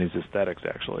lot of 70s aesthetics,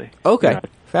 actually. Okay,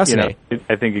 fascinating.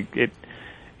 I think it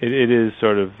is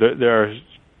sort of, there are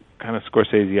kind of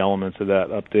Scorsese elements of that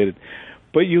updated.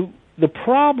 But the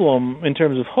problem in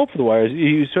terms of hope for The Wire is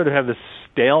you sort of have this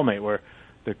stalemate where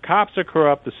the cops are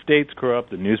corrupt, the state's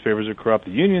corrupt, the newspapers are corrupt,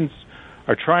 the unions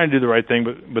are trying to do the right thing,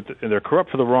 but they're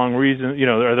corrupt for the wrong reason.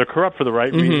 They're corrupt for the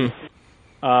right reason,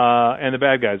 and the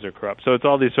bad guys are corrupt. So it's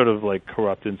all these sort of like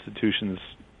corrupt institutions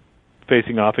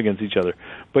facing off against each other.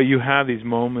 But you have these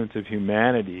moments of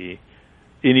humanity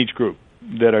in each group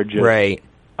that are just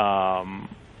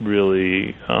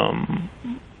really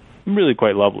really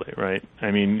quite lovely, right?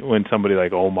 I mean, when somebody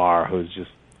like Omar, who's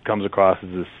just comes across as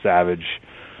this savage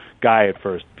guy at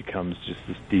first, becomes just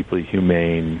this deeply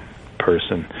humane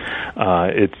person,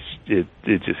 it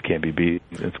just can't be beat.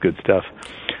 It's good stuff.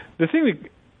 The thing that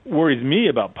worries me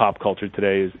about pop culture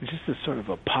today is just this sort of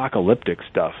apocalyptic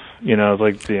stuff. You know, it's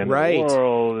like the end of the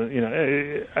world. You know,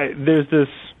 there's this,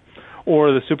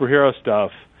 or the superhero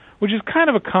stuff, which is kind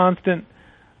of a constant,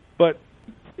 but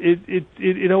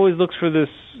it always looks for this,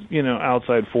 you know,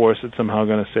 outside force that's somehow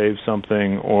going to save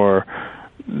something, or,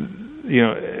 you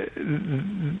know,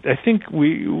 I think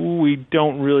we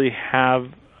don't really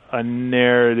have a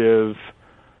narrative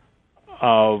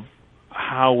of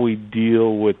how we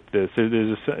deal with this.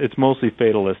 It's mostly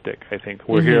fatalistic, I think.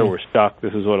 We're here, we're stuck,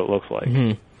 this is what it looks like.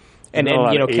 And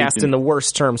you know, cast in the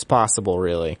worst terms possible,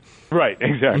 really. Right,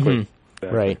 exactly.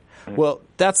 Right. Well,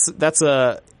 that's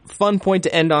a fun point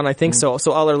to end on, I think. So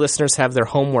all our listeners have their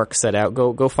homework set out.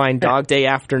 Go find Dog Day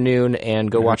Afternoon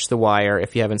and go watch The Wire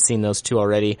if you haven't seen those two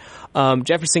already.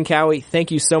 Jefferson Cowie,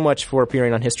 thank you so much for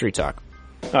appearing on History Talk.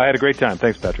 I had a great time.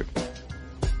 Thanks, Patrick.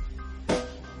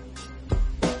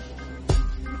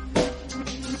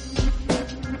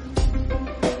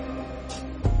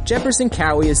 Jefferson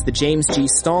Cowie is the James G.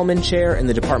 Stallman Chair in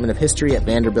the Department of History at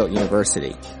Vanderbilt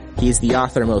University. He is the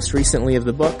author most recently of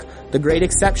the book, The Great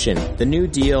Exception, The New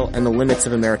Deal, and the Limits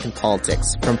of American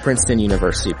Politics, from Princeton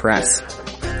University Press.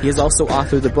 He has also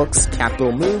authored the books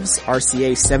Capital Moves,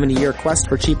 RCA's 70-Year Quest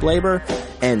for Cheap Labor,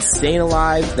 and Staying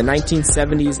Alive, The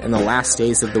 1970s and the Last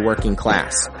Days of the Working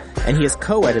Class. And he has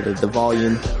co-edited the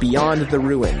volume Beyond the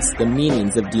Ruins, The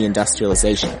Meanings of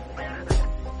Deindustrialization.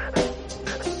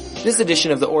 This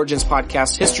edition of the Origins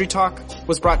Podcast History Talk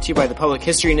was brought to you by the Public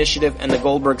History Initiative and the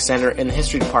Goldberg Center in the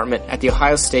History Department at The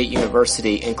Ohio State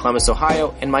University in Columbus,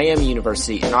 Ohio, and Miami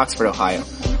University in Oxford, Ohio.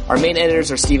 Our main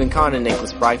editors are Stephen Kahn and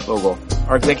Nicholas Breifogel.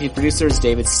 Our executive producer is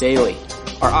David Staley.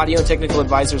 Our audio and technical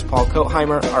advisor is Paul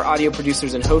Kotheimer. Our audio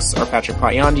producers and hosts are Patrick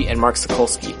Potyandi and Mark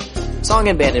Sokolsky. Song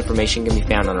and band information can be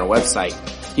found on our website.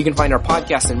 You can find our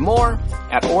podcast and more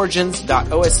at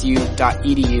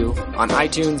origins.osu.edu, on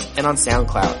iTunes, and on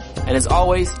SoundCloud. And as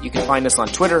always, you can find us on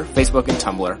Twitter, Facebook, and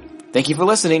Tumblr. Thank you for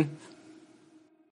listening.